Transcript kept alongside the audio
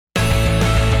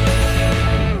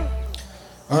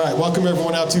All right, welcome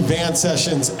everyone out to band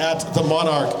sessions at the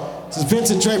Monarch. This is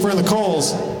Vincent, Draper, and the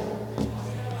Culls.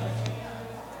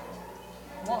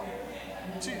 1,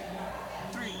 2,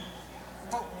 3,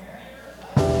 4.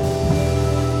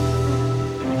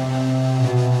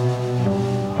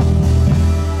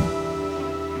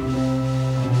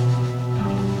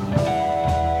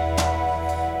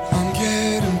 I'm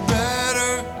getting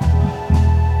better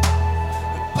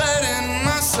at letting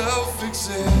myself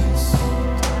exist.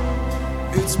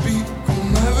 It's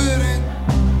become evident.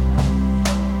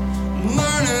 I'm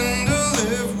learning to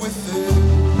live with it.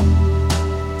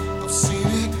 I've seen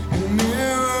it in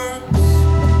mirrors,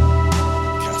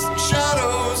 casting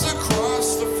shadows across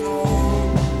the floor,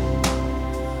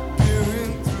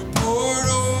 peering through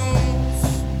portals.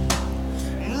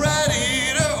 I'm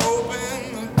ready to open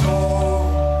the door.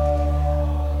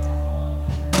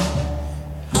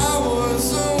 I was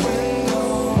a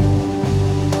window,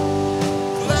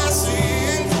 glassy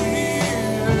and clear.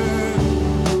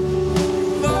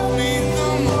 You loved me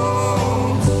the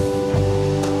most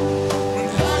when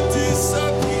I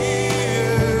disappeared.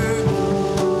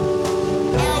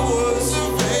 I was a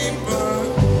vapor,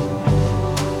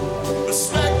 a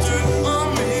specter, a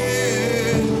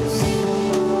mist.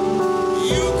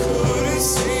 You couldn't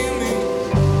see me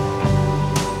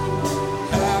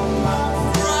at my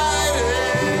brightest.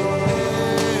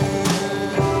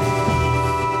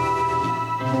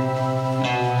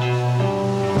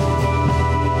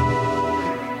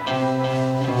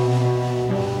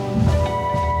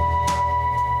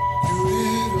 You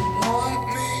didn't want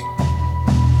me, but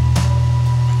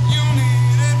you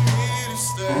needed me to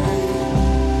stay.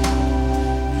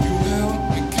 You held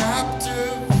me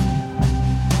captive,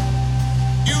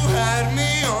 you had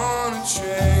me on a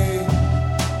chain.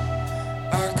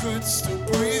 I could still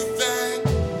breathe then,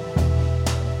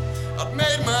 I'd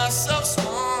made myself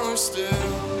smaller still.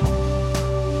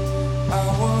 I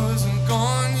wasn't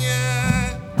gone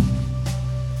yet,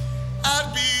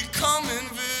 I'd become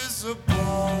invisible.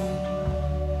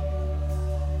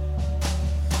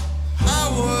 I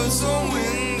was a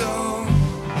window,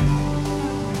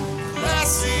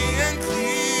 glassy and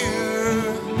clear.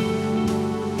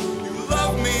 You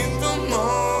loved me the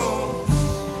most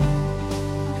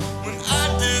when I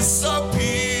disappeared.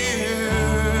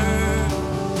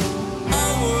 I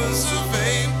was a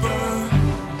vapor,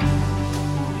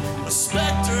 a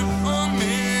specter, a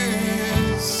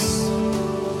mist.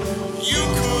 You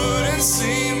couldn't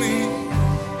see me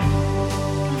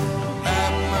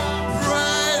at my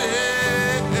brightest.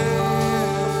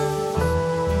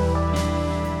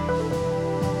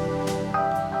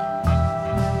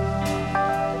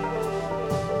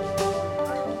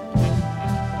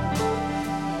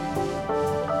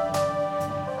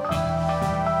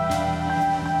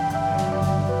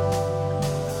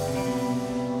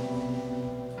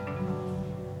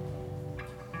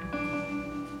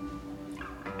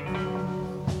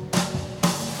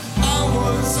 I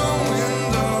was a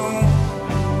window,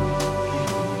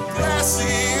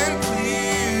 glassy and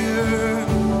clear.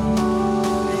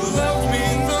 You loved me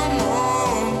the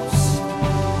most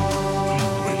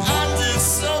when I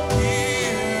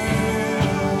disappeared.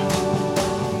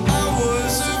 I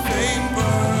was a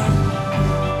vapor,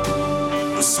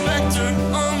 a specter,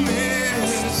 a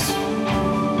mist.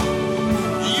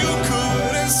 You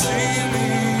couldn't see me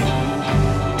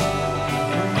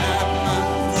at my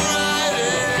brightest.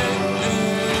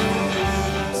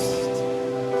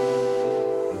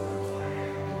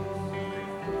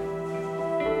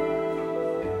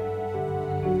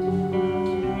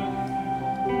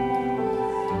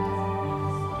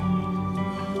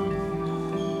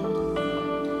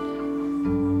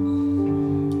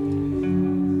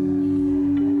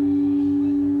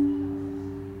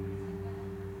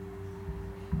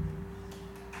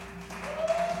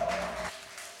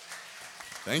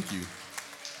 Thank you.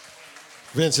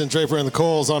 Vincent, Draper, and the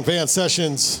Culls on Van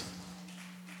Sessions.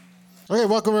 Okay,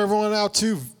 welcome everyone out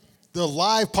to the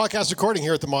live podcast recording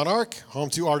here at the Monarch, home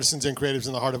to artisans and creatives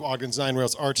in the heart of Ogden's Nine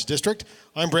Rails Arts District.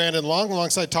 I'm Brandon Long,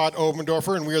 alongside Todd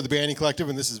Obendorfer, and we are the Bandy Collective,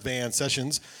 and this is Van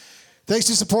Sessions. Thanks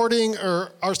to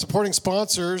our supporting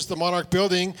sponsors, the Monarch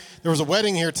Building. There was a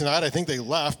wedding here tonight. I think they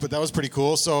left, but that was pretty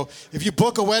cool. So if you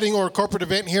book a wedding or a corporate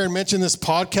event here and mention this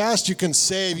podcast, you can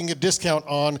get a discount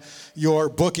on your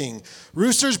booking.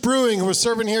 Roosters Brewing, who is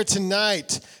serving here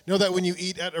tonight. Know that when you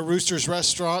eat at a Roosters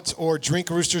restaurant or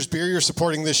drink Roosters beer, you're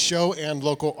supporting this show and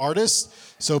local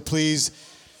artists. So please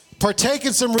partake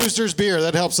in some Roosters beer.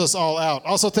 That helps us all out.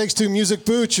 Also, thanks to Music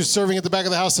Booch, who's serving at the back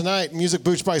of the house tonight. Music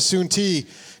Booch by Soon T,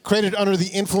 created under the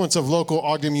influence of local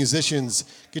Ogden musicians.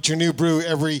 Get your new brew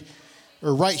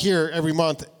right here every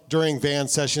month during van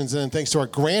sessions. And then thanks to our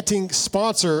granting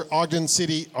sponsor, Ogden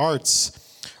City Arts.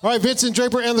 All right, Vincent,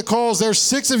 Draper, and the Culls, there's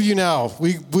 6 of you now.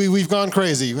 We've gone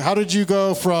crazy. How did you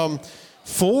go from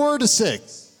 4 to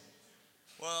 6?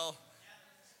 Well,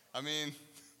 I mean,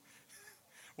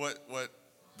 what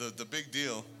the big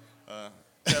deal,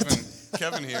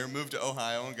 Kevin here moved to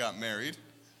Ohio and got married.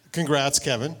 Congrats,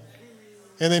 Kevin.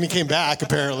 And then he came back,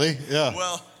 apparently. Yeah.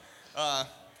 Well,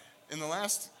 in the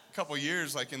last couple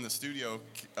years, like in the studio,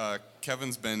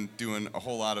 Kevin's been doing a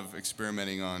whole lot of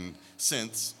experimenting on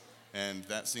synths, and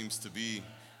that seems to be,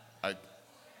 I'm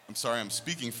sorry I'm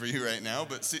speaking for you right now,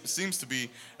 but seems to be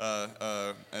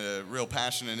a real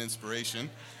passion and inspiration.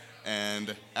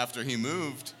 And after he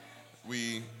moved,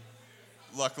 we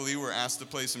luckily were asked to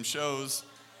play some shows,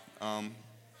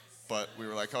 but we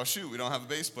were like, oh shoot, we don't have a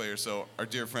bass player. So our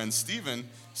dear friend Steven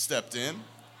stepped in,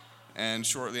 and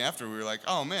shortly after we were like,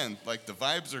 oh man, like the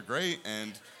vibes are great,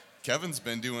 and Kevin's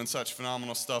been doing such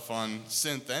phenomenal stuff on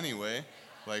synth anyway,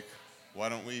 like why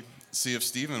don't we see if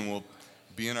Steven will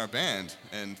be in our band?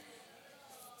 And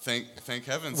thank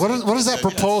heavens. What does that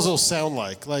proposal sound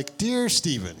like? Like, dear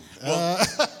Steven. Well,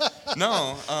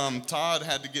 no, Todd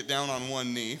had to get down on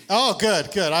one knee. Oh,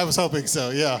 good. I was hoping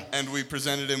so, yeah. And we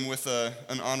presented him with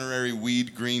an honorary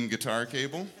weed green guitar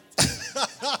cable.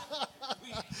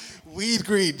 Weed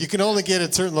green. You can only get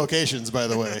at certain locations, by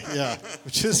the way. Yeah,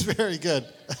 which is very good.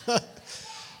 All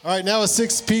right, now a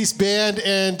 6-piece band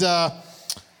and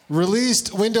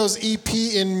released Windows EP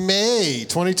in May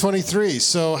 2023.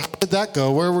 So how did that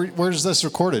go? Where's this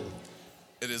recorded?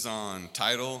 It is on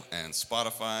Tidal and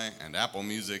Spotify and Apple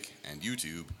Music and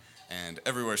YouTube and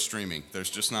everywhere streaming. There's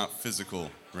just not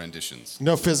physical renditions.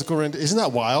 No physical rendition. Isn't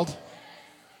that wild?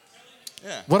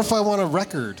 Yeah. What if I want a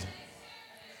record?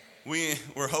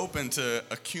 We're hoping to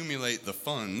accumulate the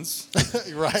funds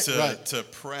right. to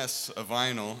press a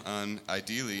vinyl on,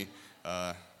 ideally,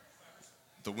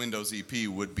 the Windows EP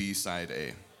would be side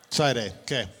A. Side A,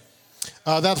 okay.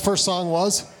 That first song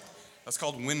was? That's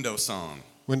called Window Song.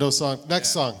 Window Song. Next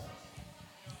song.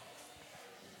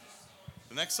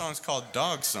 The next song's called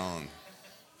Dog Song.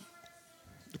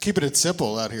 Keeping it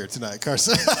simple out here tonight,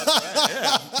 Carson. That's right,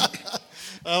 yeah.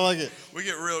 I like it. We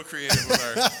get real creative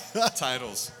with our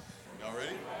titles. Y'all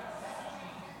ready?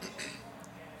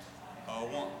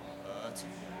 One, two.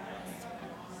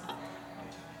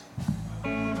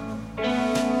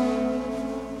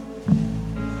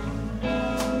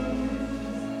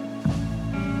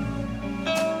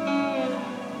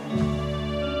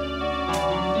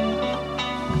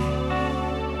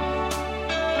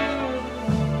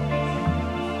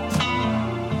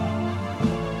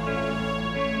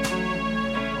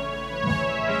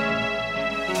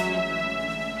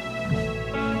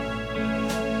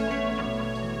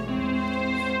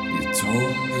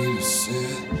 Told me to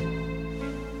sit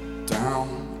down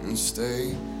and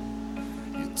stay.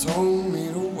 You told me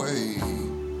to wait.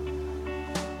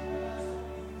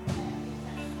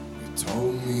 You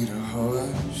told me to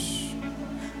hush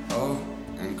up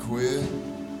and quit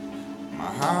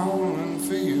my howling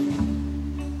for you.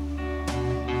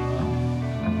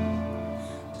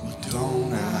 But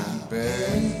don't I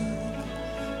beg?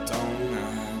 Don't I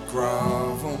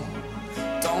grovel?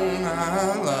 Don't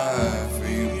I lie for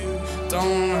you?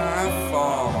 Don't I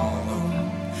follow?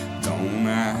 Don't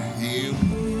I heal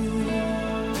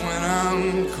when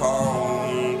I'm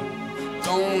called?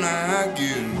 Don't I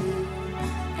give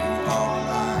you all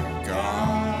I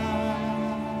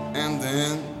got? And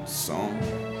then some.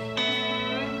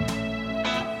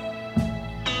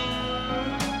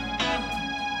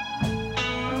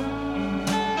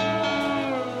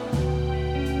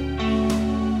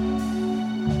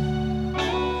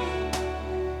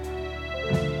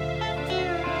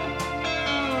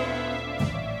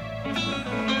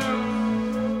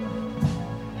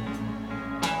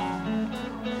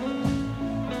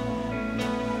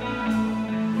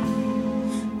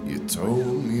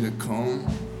 Told me to come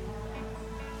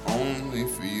only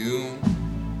for you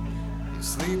and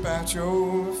sleep at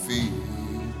your feet.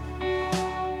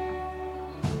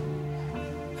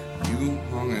 You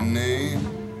hung a name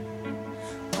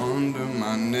under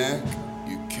my neck.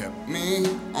 You kept me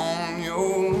on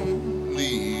your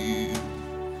lead.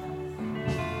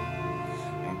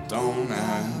 Well, don't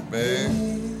I beg?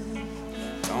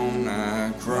 Don't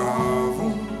I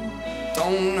grovel?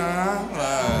 Don't I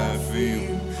lie for you?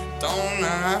 Don't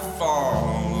I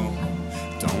follow?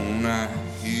 Don't I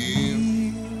heal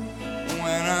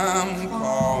when I'm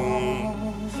called?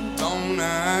 Don't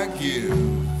I give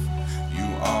you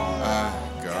all I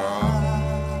got?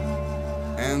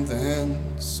 And then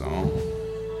some.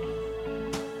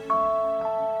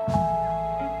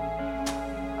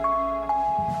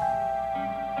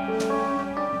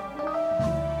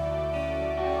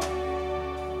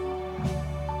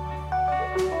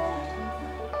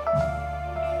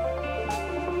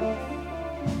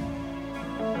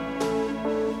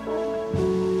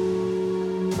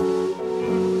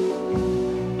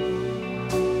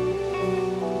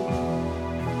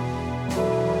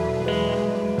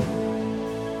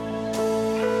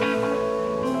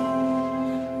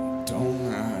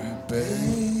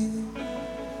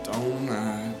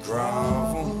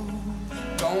 grovel?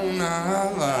 Don't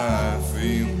I lie for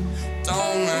you?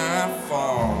 Don't I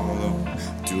follow?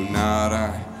 Do not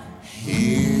I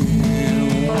hear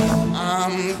when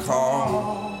I'm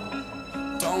called?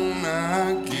 Don't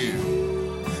I give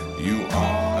you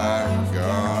all I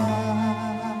got?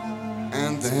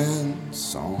 And then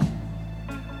song,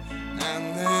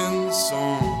 and then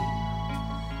song,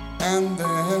 and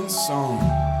then song,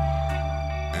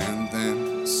 and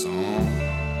then song,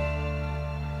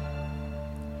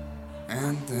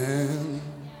 and then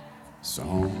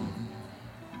song.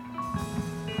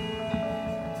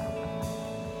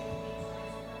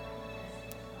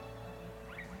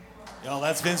 Yo,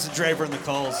 that's Vincent Draper and the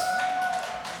Culls.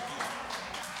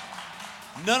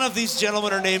 None of these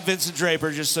gentlemen are named Vincent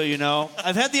Draper, just so you know.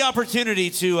 I've had the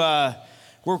opportunity to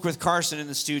work with Carson in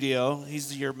the studio.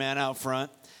 He's your man out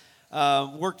front.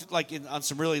 Worked on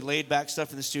some really laid-back stuff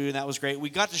in the studio, and that was great.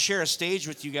 We got to share a stage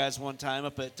with you guys one time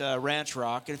up at Ranch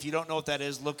Rock, and if you don't know what that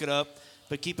is, look it up,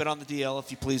 but keep it on the DL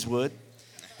if you please would.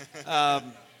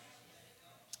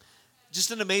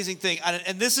 Just an amazing thing.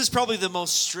 And this is probably the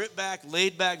most stripped-back,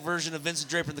 laid-back version of Vincent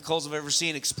Draper and the Culls I've ever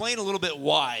seen. Explain a little bit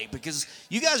why, because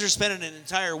you guys are spending an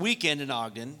entire weekend in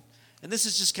Ogden, and this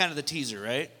is just kind of the teaser,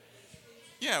 right?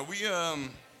 Yeah,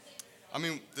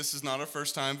 this is not our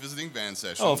first time visiting Van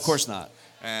Sessions. Oh, of course not.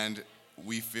 And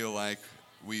we feel like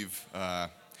you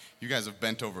guys have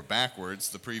bent over backwards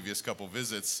the previous couple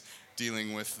visits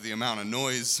dealing with the amount of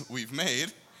noise we've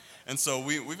made. And so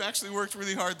we've actually worked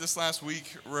really hard this last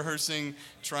week rehearsing,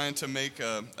 trying to make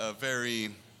a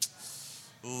very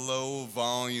low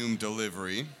volume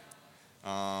delivery.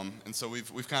 And so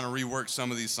we've kind of reworked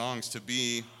some of these songs to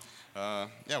be,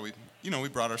 we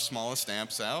brought our smallest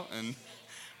amps out, and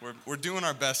we're doing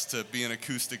our best to be an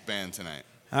acoustic band tonight.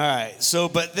 All right. So,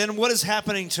 but then what is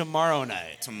happening tomorrow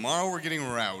night? Tomorrow we're getting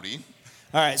rowdy.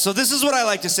 All right. So this is what I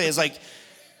like to say is like,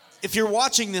 if you're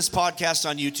watching this podcast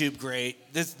on YouTube,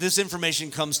 great. This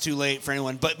information comes too late for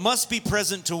anyone, but must be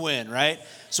present to win, right?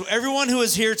 So everyone who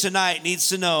is here tonight needs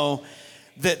to know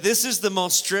that this is the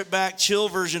most stripped-back, chill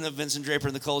version of Vincent Draper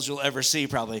and the Culls you'll ever see,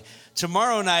 probably.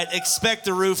 Tomorrow night, expect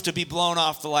the roof to be blown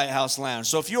off the Lighthouse Lounge.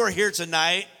 So if you are here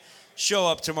tonight, show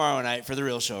up tomorrow night for the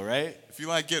real show, right? If you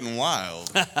like getting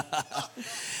wild.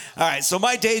 All right, so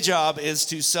my day job is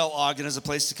to sell Ogden as a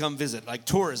place to come visit, like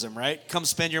tourism, right? Come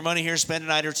spend your money here, spend a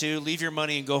night or two, leave your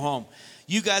money and go home.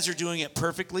 You guys are doing it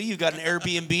perfectly. You got an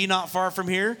Airbnb not far from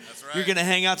here. That's right. You're going to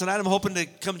hang out tonight. I'm hoping to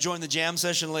come join the jam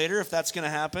session later if that's going to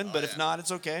happen, but if not,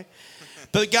 it's okay.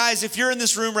 But guys, if you're in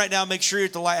this room right now, make sure you're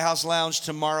at the Lighthouse Lounge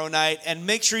tomorrow night, and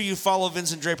make sure you follow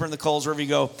Vincent Draper and the Culls wherever you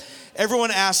go.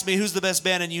 Everyone asks me who's the best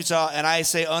band in Utah, and I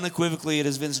say unequivocally it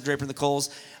is Vincent Draper and the Culls.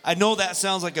 I know that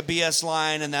sounds like a BS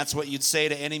line, and that's what you'd say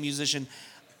to any musician.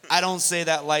 I don't say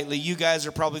that lightly. You guys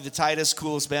are probably the tightest,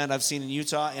 coolest band I've seen in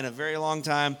Utah in a very long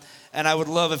time, and I would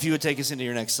love if you would take us into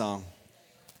your next song.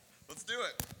 Let's do it.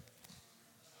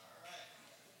 All right.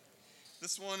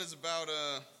 This one is about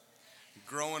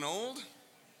growing old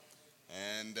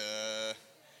and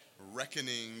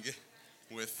reckoning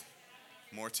with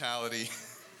mortality.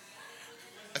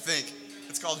 I think.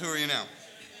 It's called Who Are You Now?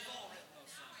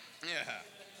 Yeah.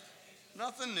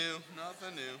 Nothing new,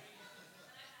 nothing new.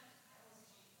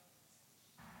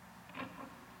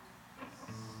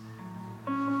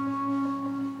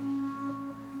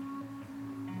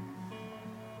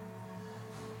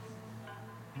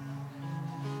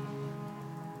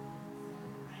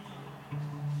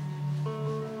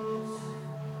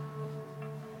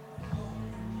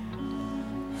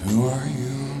 Who are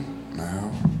you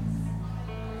now?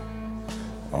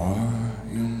 Are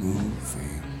you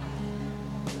moving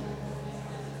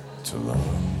to love?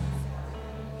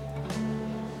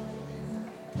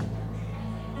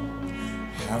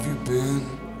 Have you been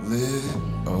lit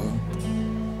up?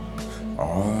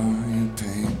 Are you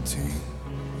painting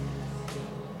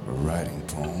or writing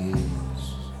poems?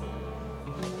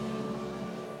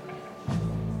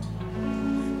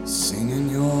 Singing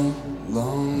your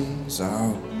lungs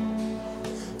out?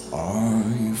 Are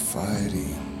you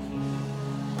fighting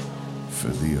for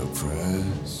the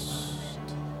oppressed?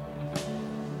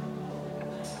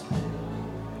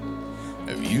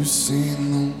 Have you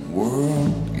seen the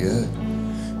world yet?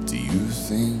 Do you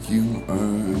think you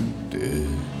earned it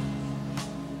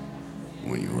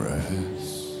when you rest?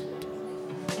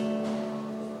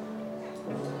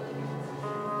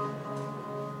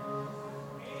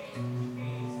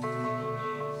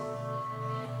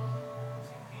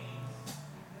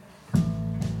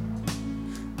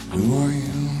 Who are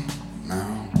you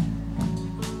now?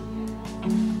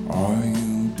 Are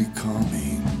you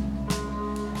becoming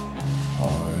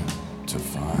hard to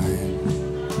find?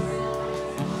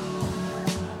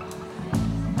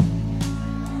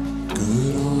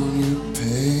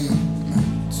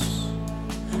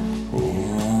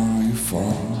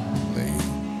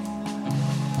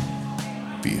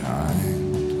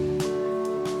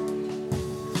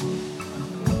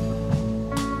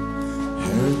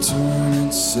 water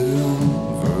turning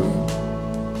silver.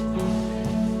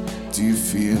 Do you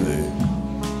feel it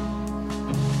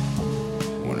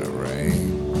when it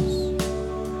rains?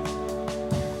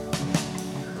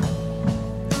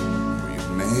 Were you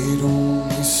made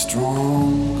only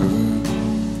stronger,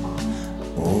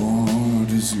 or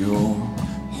does your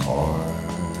heart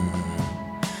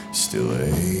still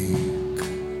ache?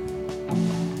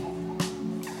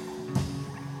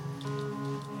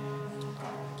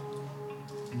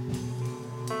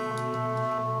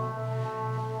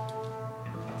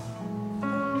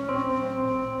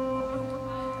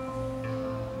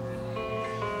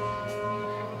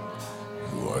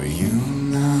 Who are you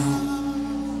now?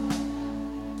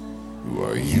 Who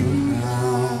are you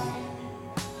now?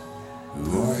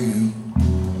 Who are you?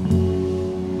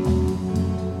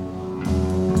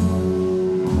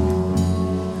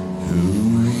 Who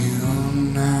are you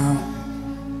now?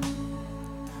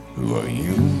 Who are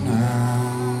you now?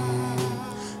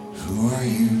 Who are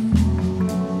you?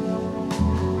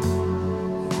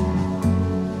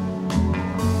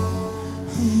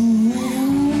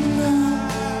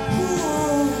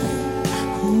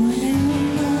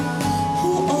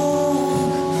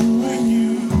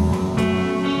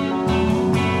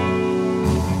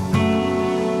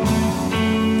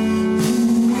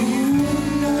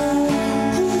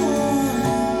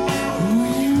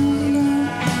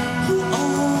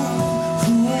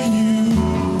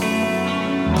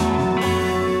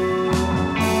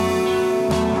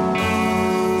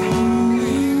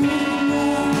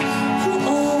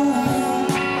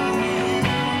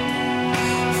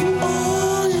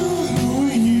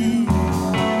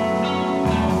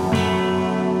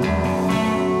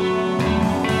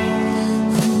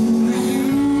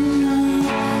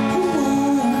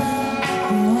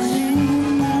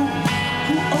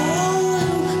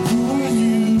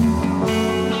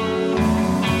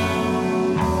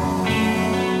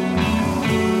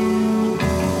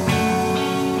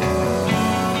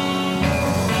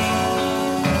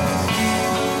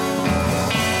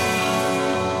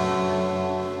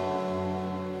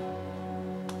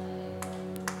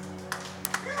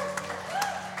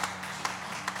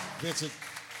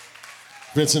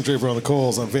 Vincent Draper on the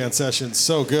Culls on Van Sessions.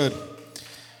 So good.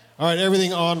 All right,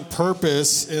 everything on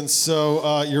purpose. And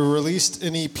so you released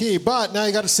an EP, but now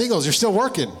you got a singles. You're still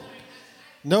working.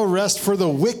 No rest for the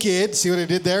wicked. See what I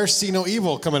did there? See No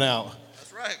Evil coming out.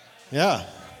 That's right. Yeah.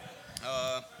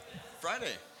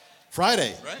 Friday.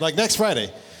 Friday. Right? Like next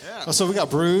Friday. Yeah. Oh, so we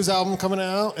got Bruise album coming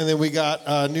out, and then we got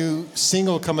a new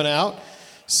single coming out.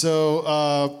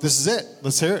 So this is it.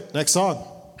 Let's hear it. Next song.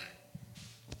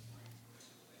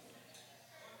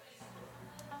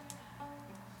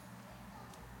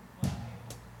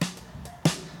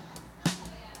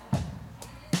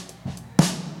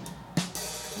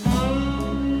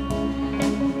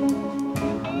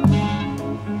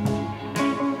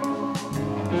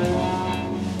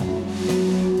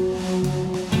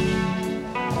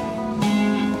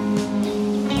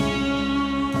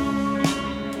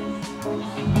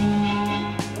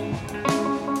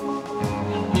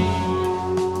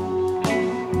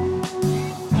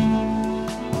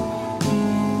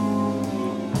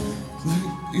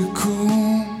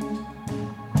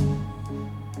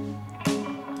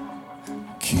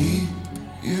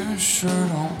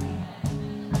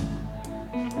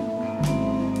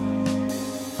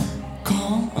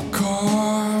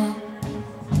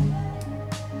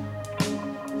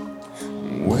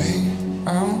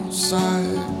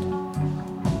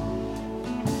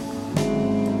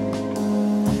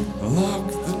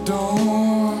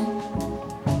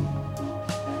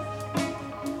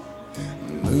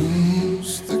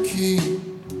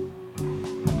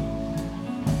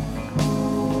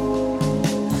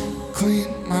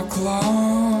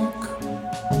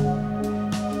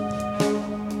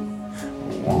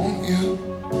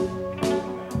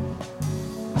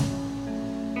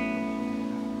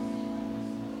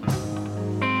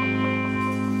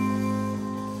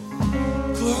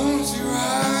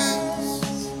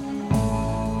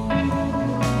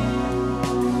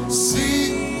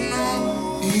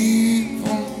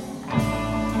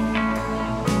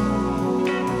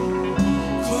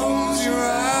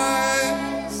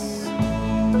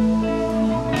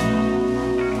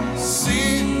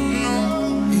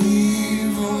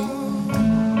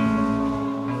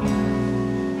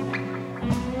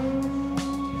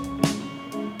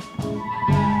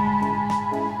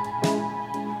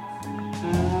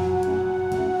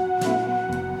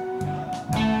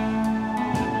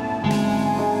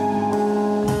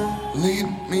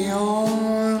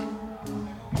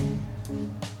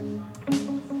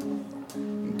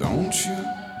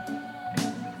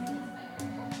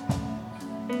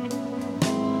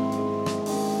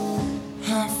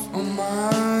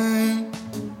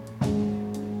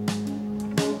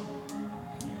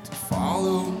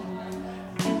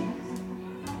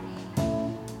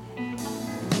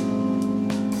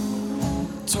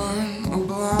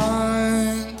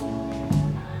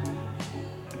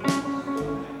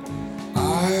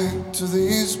 to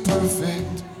these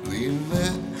perfectly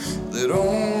lit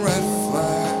little red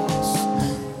flags.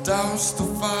 Douse the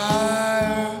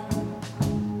fire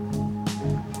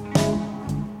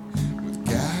with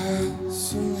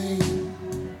gasoline.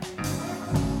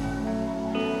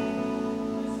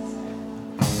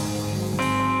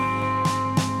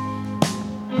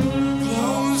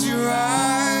 Close your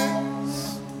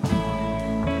eyes,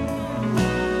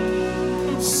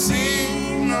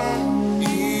 see no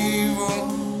evil.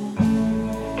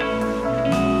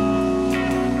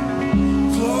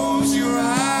 Close your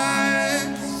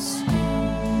eyes,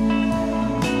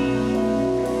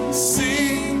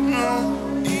 see no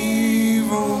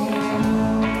evil.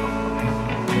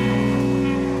 Close your eyes,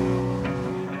 see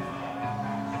no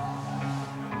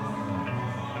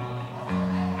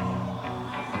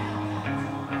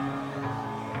evil.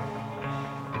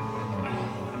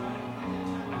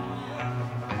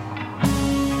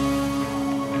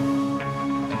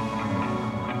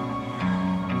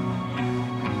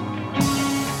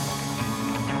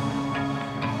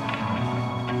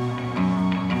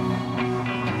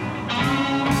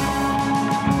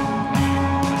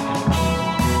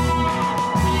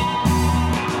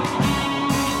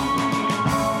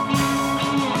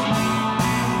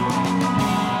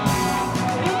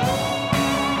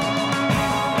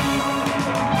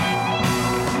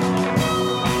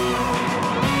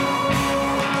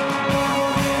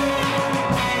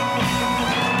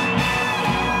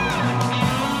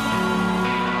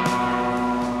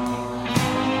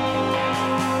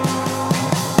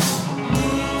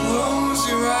 Close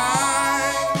your eyes, see no evil. Close your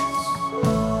eyes,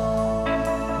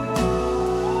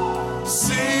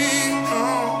 see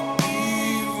no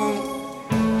evil.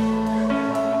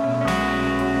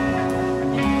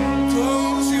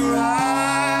 Close your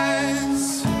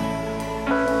eyes,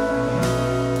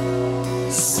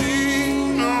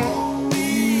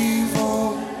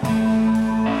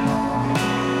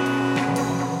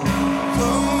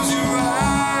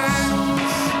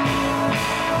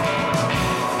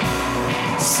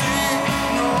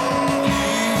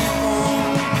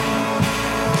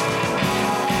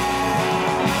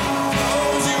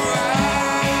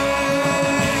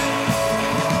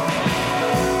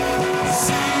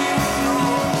 see no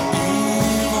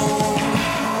evil.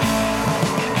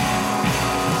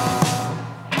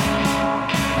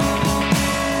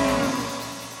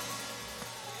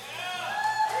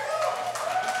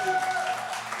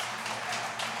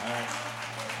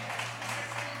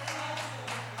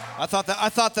 I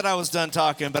thought that I was done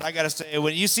talking, but I gotta say,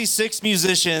 when you see 6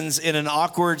 musicians in an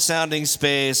awkward sounding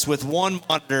space with one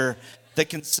monitor that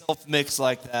can self-mix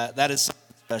like that, that is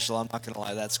something special. I'm not gonna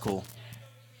lie, that's cool.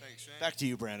 Thanks, Shane. Back to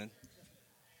you, Brandon.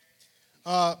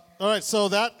 All right, so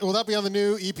will that be on the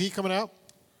new EP coming out?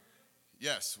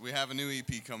 Yes, we have a new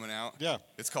EP coming out. Yeah.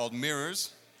 It's called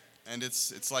Mirrors, and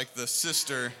it's like the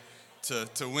sister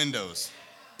to Windows.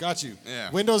 Got you.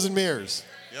 Yeah. Windows and mirrors.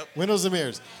 Yep. Windows and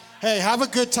mirrors. Hey, have a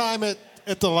good time at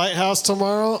the Lighthouse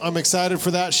tomorrow. I'm excited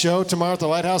for that show tomorrow at the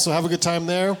Lighthouse, so have a good time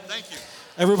there. Thank you.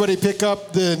 Everybody pick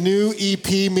up the new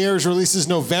EP. Mirrors releases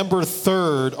November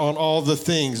 3rd on all the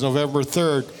things, November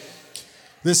 3rd.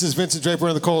 This is Vincent Draper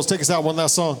and the Culls. Take us out, one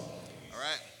last song. All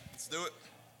right, let's do it.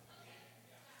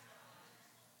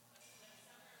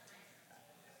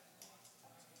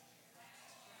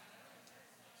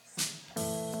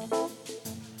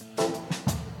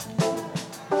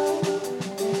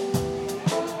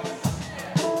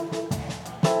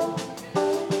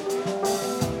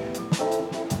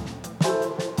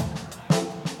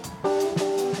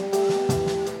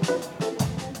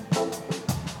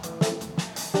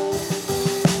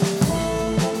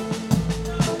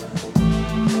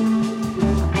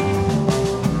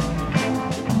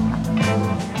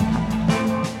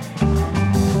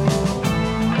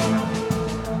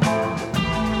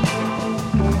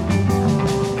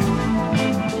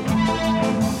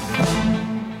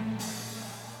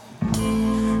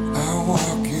 I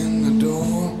walk in the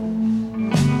door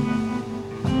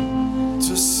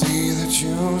to see that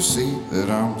you see that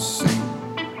I'm seen.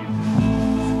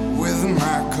 With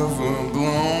my cover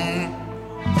blown,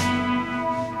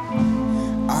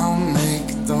 I'll make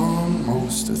the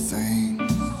most of things.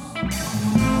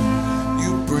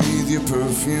 You breathe your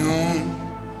perfume,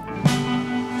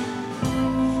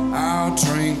 I'll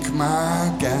drink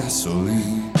my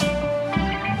gasoline.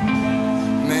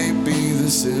 Maybe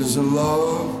this is a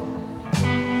love,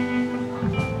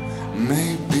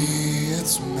 maybe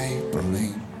it's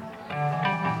Maybelline.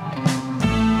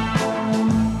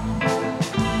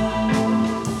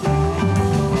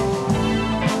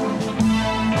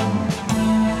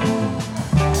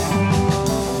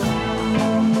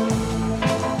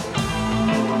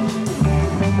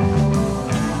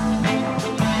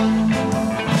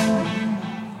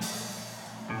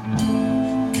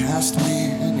 past me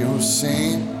and you're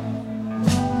saying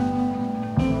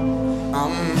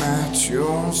I'm at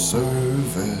your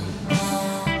service.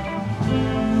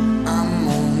 I'm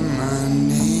on my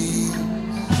knees.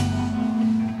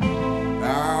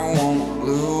 I won't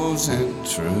lose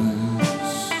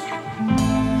interest.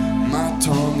 My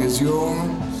tongue is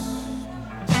yours.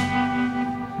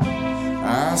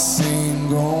 I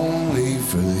sing only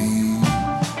for thee.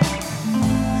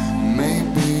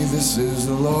 Maybe this is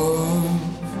love.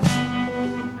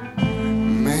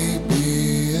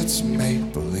 Maybe it's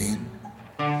make-believe.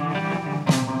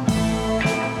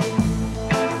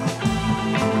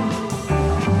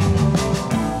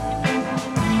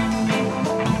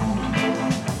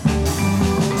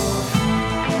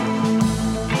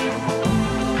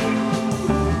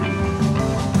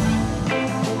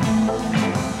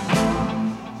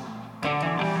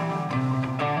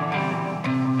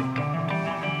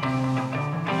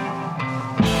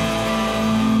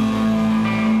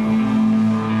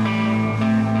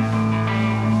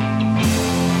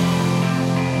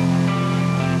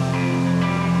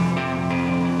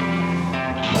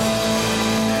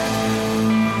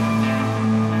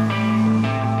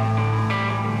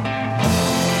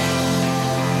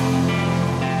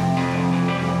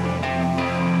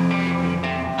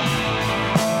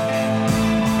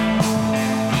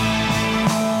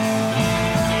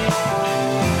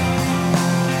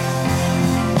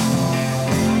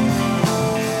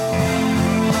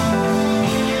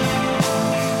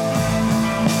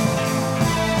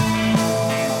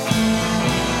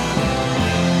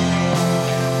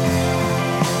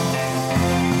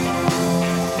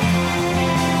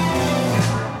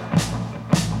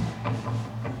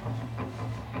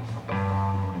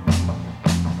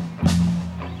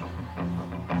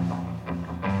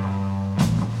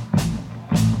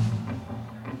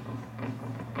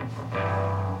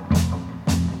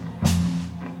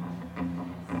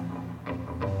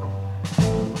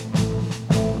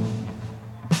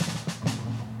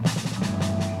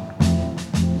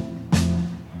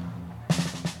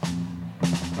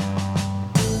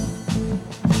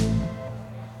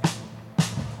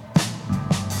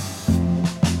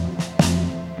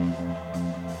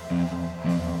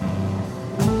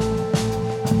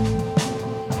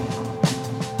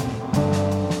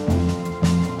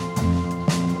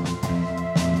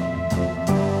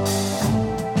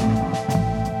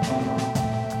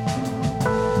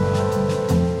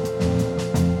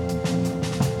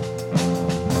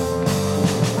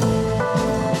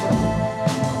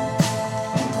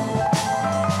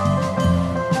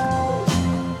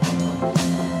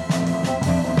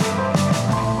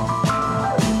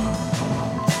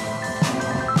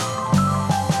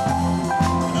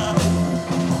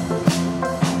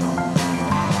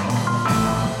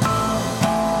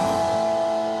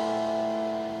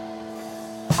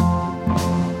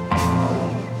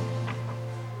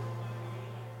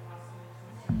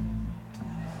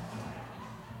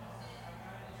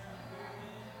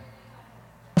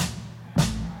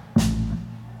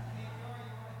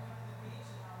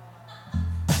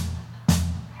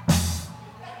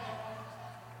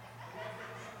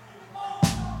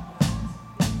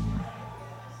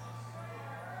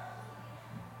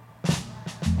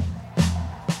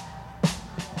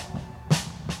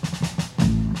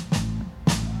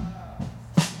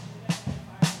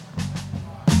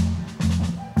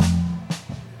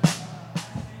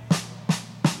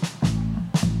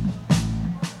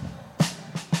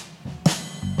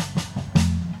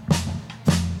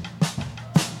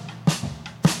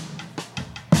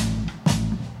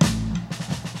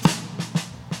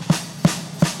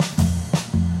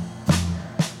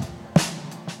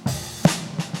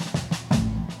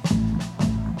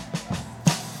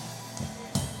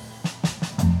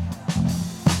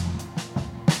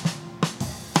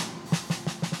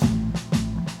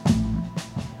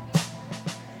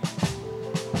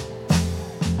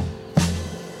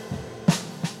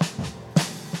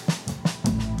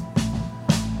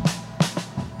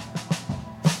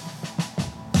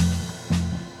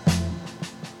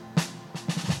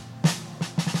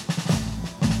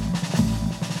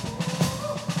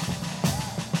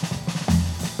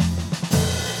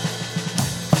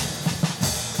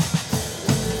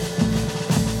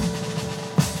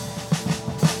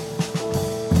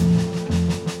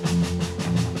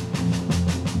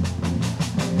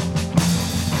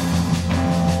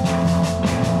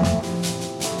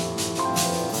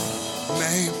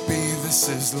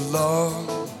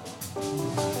 love.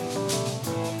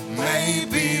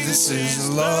 Maybe this is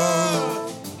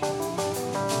love.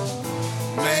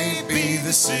 Maybe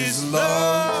this is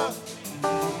love.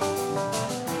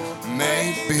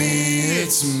 Maybe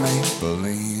it's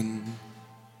make-believe.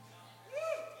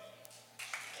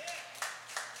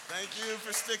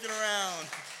 for sticking around.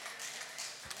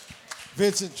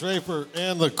 Vincent, Draper,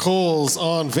 and the Culls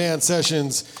on Van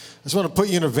Sessions. I just want to put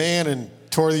you in a van and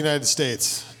tour the United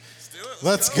States. Let's do it.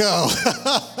 Let's go.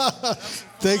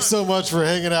 Thanks so much for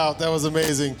hanging out. That was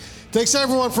amazing. Thanks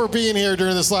everyone for being here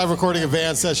during this live recording of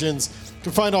Van Sessions. You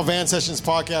can find all Van Sessions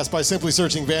podcasts by simply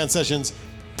searching Van Sessions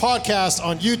podcast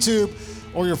on YouTube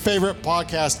or your favorite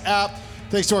podcast app.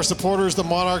 Thanks to our supporters, the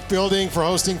Monarch Building, for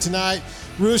hosting tonight.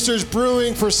 Roosters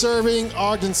Brewing for serving.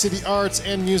 Ogden City Arts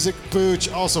and Music Booch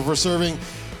also for serving.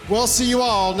 We'll see you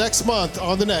all next month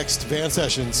on the next Van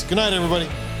Sessions. Good night, everybody.